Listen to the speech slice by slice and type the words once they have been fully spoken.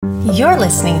You're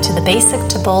listening to the Basic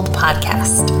to Bold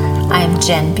podcast. I'm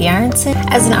Jen Bjarnson.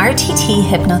 As an RTT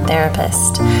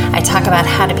hypnotherapist, I talk about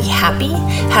how to be happy,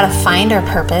 how to find our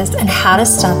purpose, and how to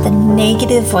stop the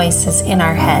negative voices in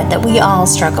our head that we all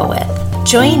struggle with.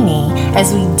 Join me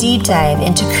as we deep dive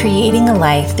into creating a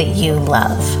life that you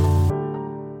love.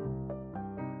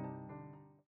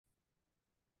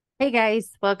 Hey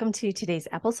guys, welcome to today's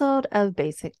episode of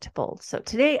Basic to Bold. So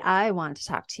today I want to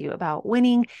talk to you about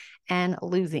winning and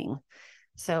losing.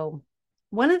 So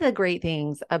one of the great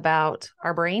things about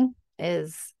our brain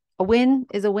is a win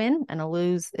is a win and a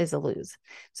lose is a lose.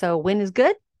 So win is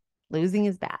good, losing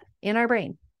is bad in our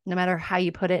brain. No matter how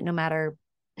you put it, no matter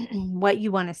what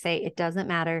you want to say, it doesn't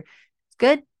matter. It's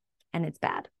good and it's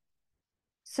bad.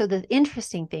 So the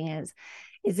interesting thing is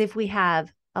if we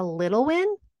have a little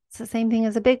win, it's the same thing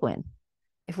as a big win.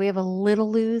 If we have a little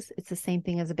lose, it's the same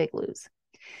thing as a big lose.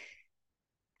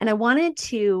 And I wanted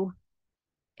to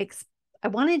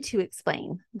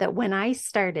explain that when I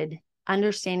started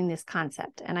understanding this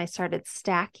concept and I started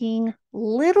stacking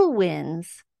little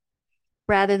wins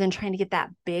rather than trying to get that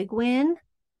big win,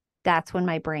 that's when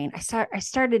my brain, I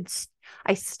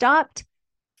stopped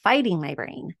fighting my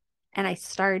brain and I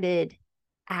started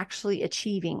actually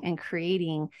achieving and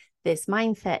creating this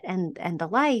mindset and the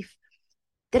life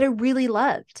that I really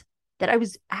loved, that I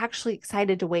was actually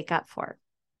excited to wake up for.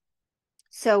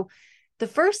 So the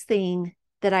first thing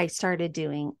that I started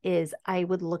doing is I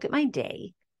would look at my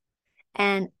day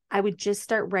and I would just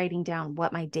start writing down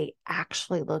what my day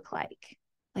actually looked like.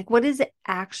 Like, what does it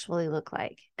actually look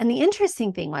like? And the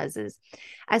interesting thing is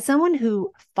as someone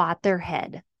who fought their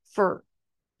head for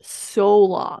so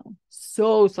long,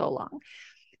 so long,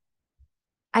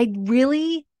 I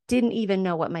really didn't even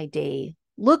know what my day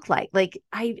looked like. Like,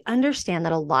 I understand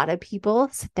that a lot of people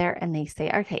sit there and they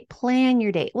say, okay, plan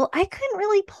your day. Well, I couldn't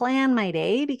really plan my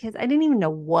day because I didn't even know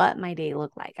what my day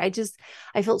looked like.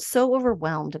 I felt so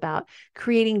overwhelmed about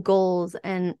creating goals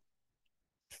and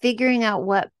figuring out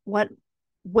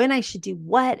when I should do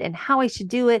what and how I should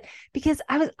do it, because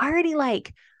I was already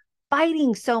like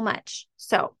fighting so much.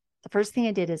 So the first thing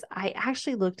I did is I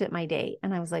actually looked at my day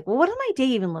and I was like, well, what does my day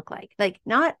even look like?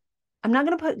 I'm not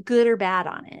going to put good or bad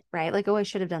on it, right? Like, oh, I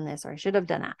should have done this or I should have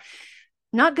done that.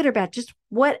 Not good or bad, just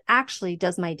what actually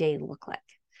does my day look like?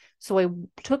 So I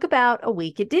took about a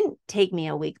week. It didn't take me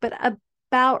a week, but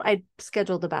I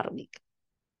scheduled about a week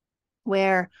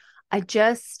where I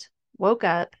just woke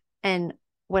up and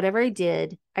whatever I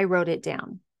did, I wrote it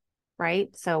down,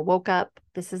 right? So woke up,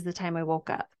 this is the time I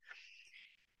woke up.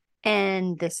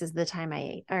 And this is the time I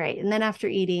ate. All right. And then after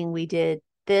eating, we did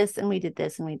this and we did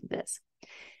this and we did this.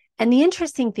 And the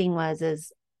interesting thing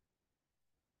is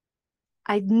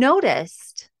I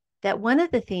noticed that one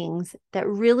of the things that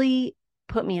really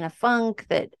put me in a funk,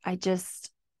 that I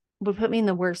just would put me in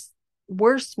the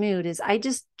worst mood, is I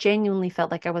just genuinely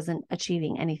felt like I wasn't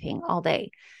achieving anything all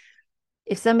day.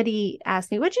 If somebody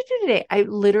asked me, what'd you do today? I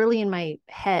literally in my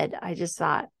head, I just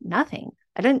thought nothing.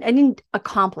 I didn't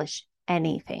accomplish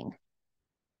anything.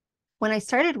 When I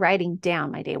started writing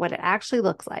down my day, what it actually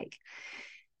looks like,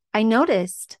 I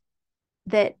noticed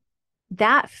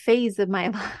that phase of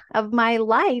my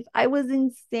life, I was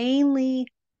insanely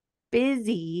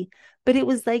busy, but it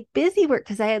was like busy work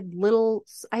because I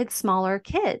had smaller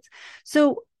kids.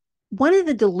 So one of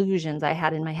the delusions I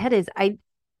had in my head is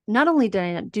not only did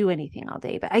I not do anything all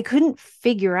day, but I couldn't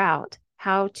figure out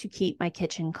how to keep my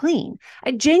kitchen clean.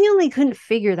 I genuinely couldn't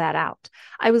figure that out.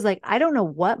 I was like, I don't know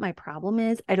what my problem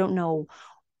is. I don't know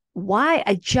why.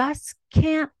 I just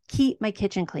can't keep my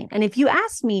kitchen clean. And if you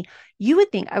asked me, you would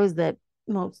think I was the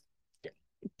most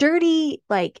dirty,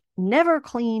 like never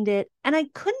cleaned it. And I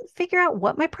couldn't figure out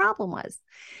what my problem was.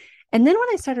 And then when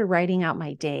I started writing out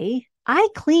my day, I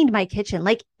cleaned my kitchen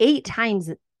like 8 times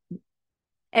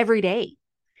every day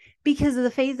because of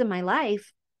the phase of my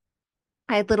life.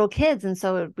 I had little kids. And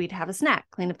so we'd have a snack,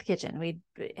 clean up the kitchen. We'd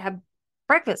have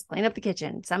breakfast, clean up the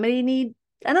kitchen. Somebody need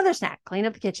another snack, clean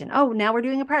up the kitchen. Oh, now we're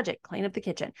doing a project, clean up the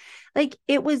kitchen. Like,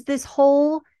 it was this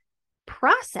whole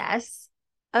process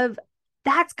of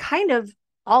that's kind of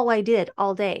all I did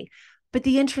all day. But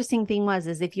the interesting thing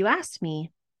is if you asked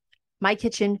me, my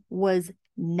kitchen was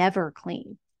never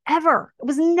clean, ever. It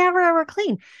was never, ever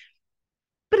clean.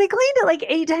 But I cleaned it like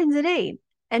 8 times a day.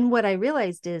 And what I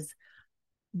realized is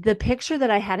the picture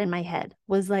that I had in my head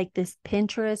was like this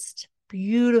Pinterest,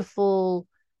 beautiful,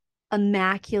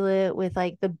 immaculate, with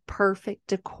like the perfect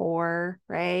decor,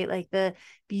 right? Like the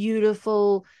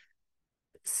beautiful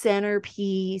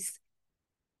centerpiece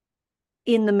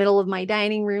in the middle of my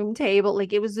dining room table.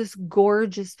 Like, it was this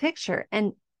gorgeous picture.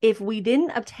 And if we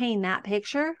didn't obtain that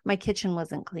picture, my kitchen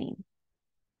wasn't clean,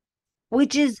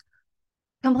 which is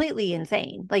completely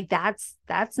insane. Like that's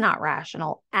not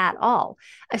rational at all,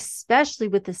 especially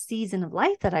with the season of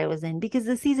life that I was in, because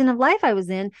the season of life I was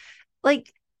in,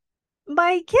 like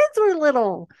my kids were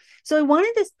little. So I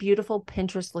wanted this beautiful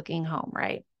Pinterest looking home,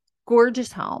 right?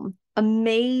 Gorgeous home,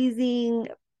 amazing,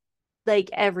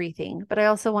 like everything. But I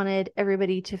also wanted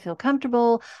everybody to feel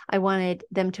comfortable. I wanted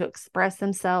them to express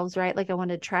themselves, right? Like I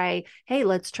wanted to try, hey,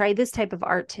 let's try this type of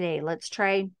art today. Let's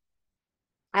try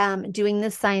doing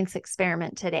this science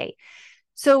experiment today.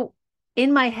 So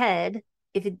in my head,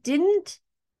 if it didn't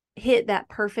hit that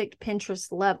perfect Pinterest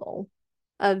level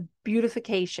of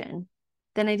beautification,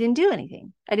 then I didn't do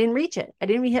anything. I didn't reach it. I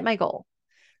didn't hit my goal.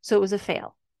 So it was a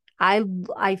fail.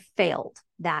 I failed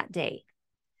that day.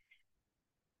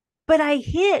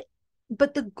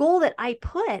 But the goal that I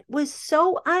put was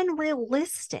so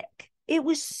unrealistic. It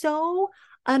was so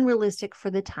unrealistic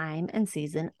for the time and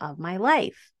season of my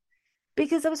life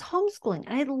because I was homeschooling.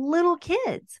 I had little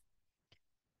kids.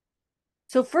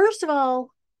 So first of all,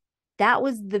 that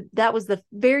was the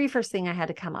very first thing I had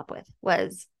to come up with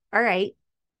was, all right,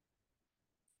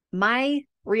 my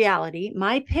reality,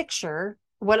 my picture,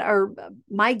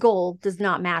 my goal does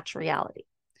not match reality.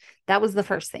 That was the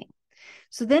first thing.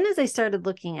 So then as I started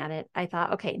looking at it, I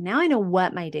thought, okay, now I know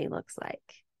what my day looks like.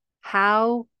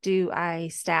 How do I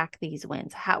stack these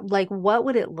wins? What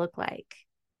would it look like?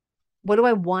 What do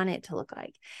I want it to look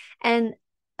like? And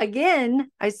again,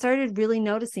 I started really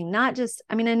noticing not just,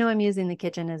 I mean, I know I'm using the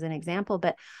kitchen as an example,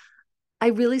 but I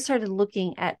really started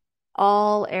looking at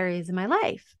all areas of my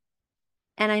life.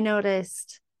 And I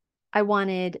noticed I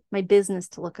wanted my business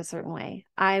to look a certain way.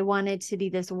 I wanted to be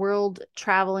this world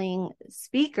traveling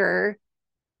speaker,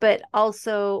 but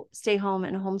also stay home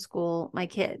and homeschool my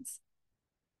kids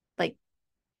like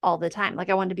all the time. Like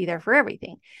I wanted to be there for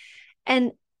everything.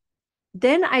 And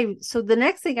then so the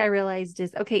next thing I realized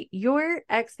is, okay, your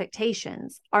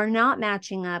expectations are not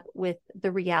matching up with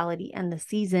the reality and the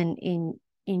season in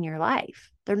your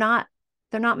life. They're not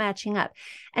matching up.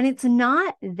 And it's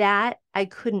not that I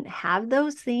couldn't have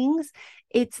those things.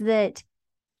 It's that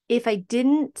if I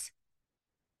didn't,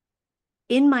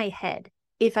 in my head,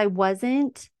 if I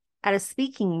wasn't at a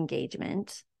speaking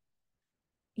engagement,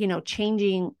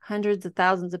 changing hundreds of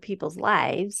thousands of people's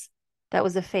lives, that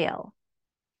was a fail.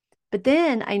 But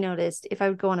then I noticed if I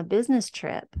would go on a business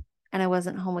trip and I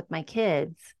wasn't home with my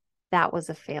kids, that was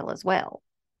a fail as well.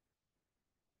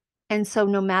 And so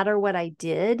no matter what I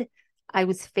did, I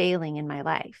was failing in my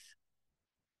life.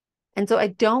 And so I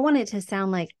don't want it to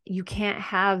sound like you can't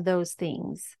have those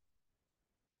things.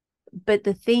 But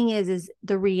the thing is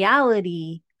the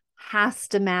reality has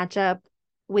to match up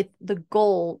with the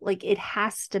goal. Like it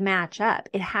has to match up.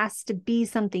 It has to be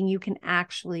something you can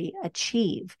actually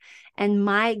achieve. And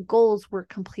my goals were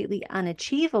completely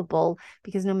unachievable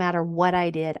because no matter what I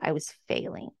did, I was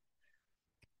failing.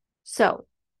 So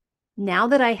now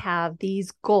that I have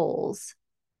these goals,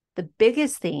 the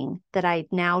biggest thing that I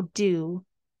now do,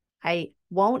 I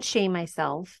won't shame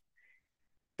myself.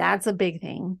 That's a big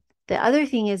thing. The other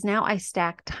thing is now I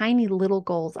stack tiny little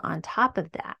goals on top of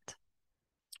that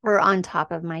or on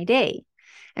top of my day.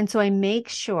 And so I make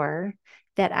sure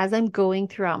that as I'm going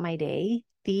throughout my day,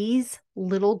 these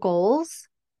little goals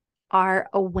are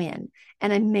a win.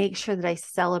 And I make sure that I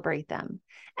celebrate them.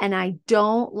 And I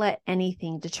don't let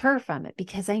anything deter from it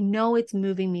because I know it's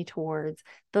moving me towards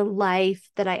the life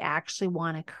that I actually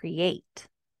want to create.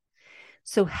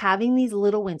 So having these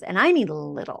little wins, and I mean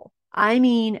little, I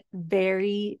mean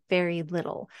very, very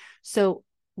little. So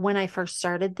when I first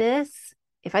started this,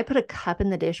 if I put a cup in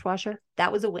the dishwasher,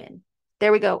 that was a win.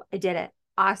 There we go. I did it.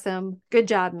 Awesome. Good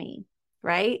job, me.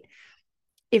 Right?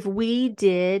 If we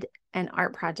did an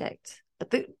art project,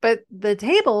 but the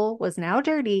table was now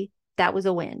dirty, that was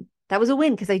a win. That was a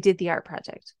win because I did the art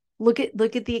project. Look at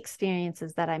the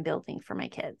experiences that I'm building for my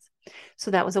kids.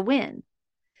 So that was a win.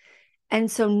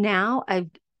 And so now I've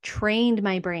trained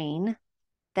my brain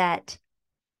that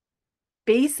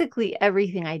basically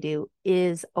everything I do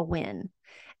is a win.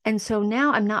 And so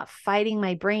now I'm not fighting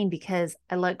my brain because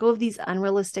I let go of these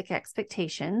unrealistic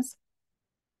expectations.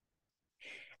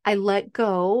 I let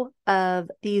go of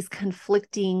these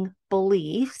conflicting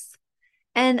beliefs.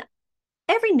 And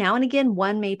every now and again,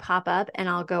 one may pop up and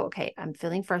I'll go, okay, I'm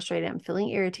feeling frustrated. I'm feeling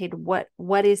irritated.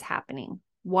 What is happening?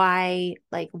 Why,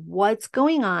 like what's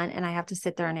going on? And I have to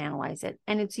sit there and analyze it.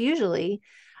 And it's usually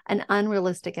an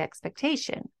unrealistic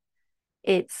expectation.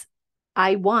 It's,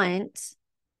 I want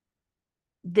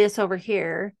this over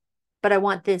here, but I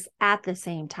want this at the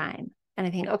same time. And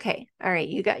I think, okay, all right,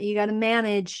 you got to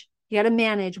manage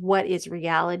what is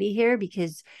reality here,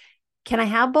 because can I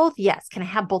have both? Yes. Can I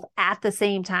have both at the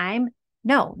same time?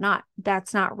 No,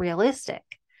 that's not realistic.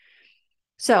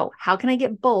 So, how can I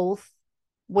get both?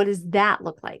 What does that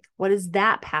look like? What does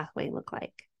that pathway look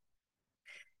like?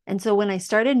 And so, when I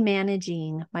started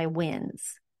managing my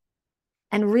wins,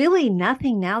 and really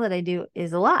nothing now that I do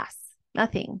is a loss,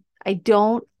 nothing. I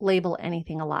don't label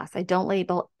anything a loss. I don't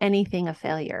label anything a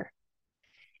failure.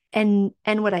 And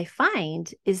what I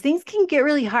find is things can get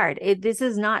really hard. This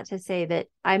is not to say that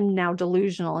I'm now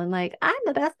delusional and like I'm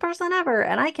the best person ever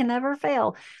and I can never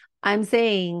fail. I'm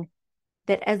saying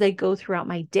that as I go throughout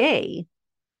my day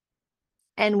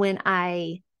and when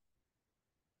I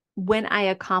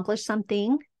accomplish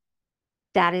something,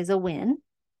 that is a win,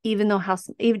 even though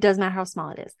it doesn't matter how small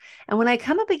it is. And when I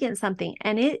come up against something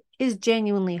and it is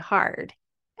genuinely hard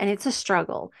and it's a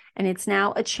struggle and it's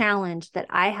now a challenge that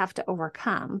I have to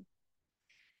overcome,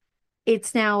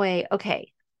 it's now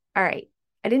okay, all right,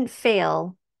 I didn't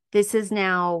fail. This is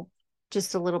now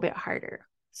just a little bit harder.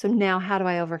 So now how do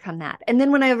I overcome that? And then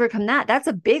when I overcome that, that's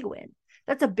a big win.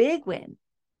 That's a big win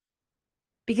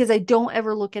because I don't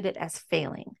ever look at it as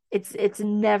failing. It's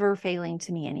never failing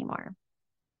to me anymore.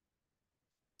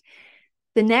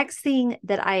 The next thing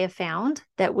that I have found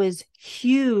that was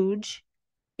huge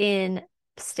in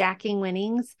stacking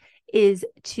winnings is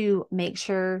to make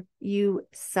sure you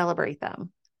celebrate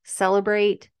them.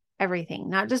 Celebrate everything,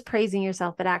 not just praising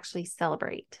yourself, but actually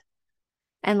celebrate.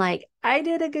 And like, I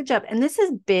did a good job. And this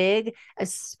is big,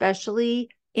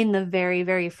 especially in the very,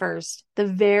 very first,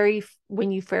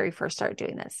 when you very first start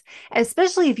doing this,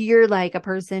 especially if you're like a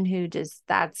person who just,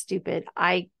 that's stupid.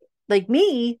 Like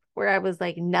me, where I was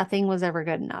like, nothing was ever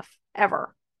good enough,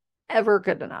 ever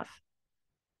good enough.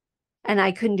 And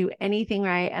I couldn't do anything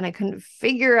right. And I couldn't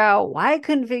figure out why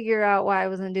I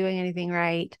wasn't doing anything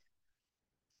right.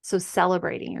 So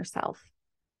celebrating yourself.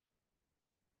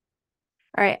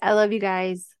 All right. I love you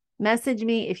guys. Message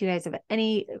me if you guys have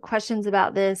any questions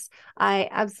about this. I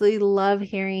absolutely love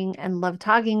hearing and love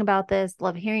talking about this.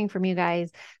 Love hearing from you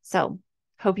guys. So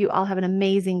hope you all have an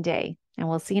amazing day and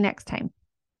we'll see you next time.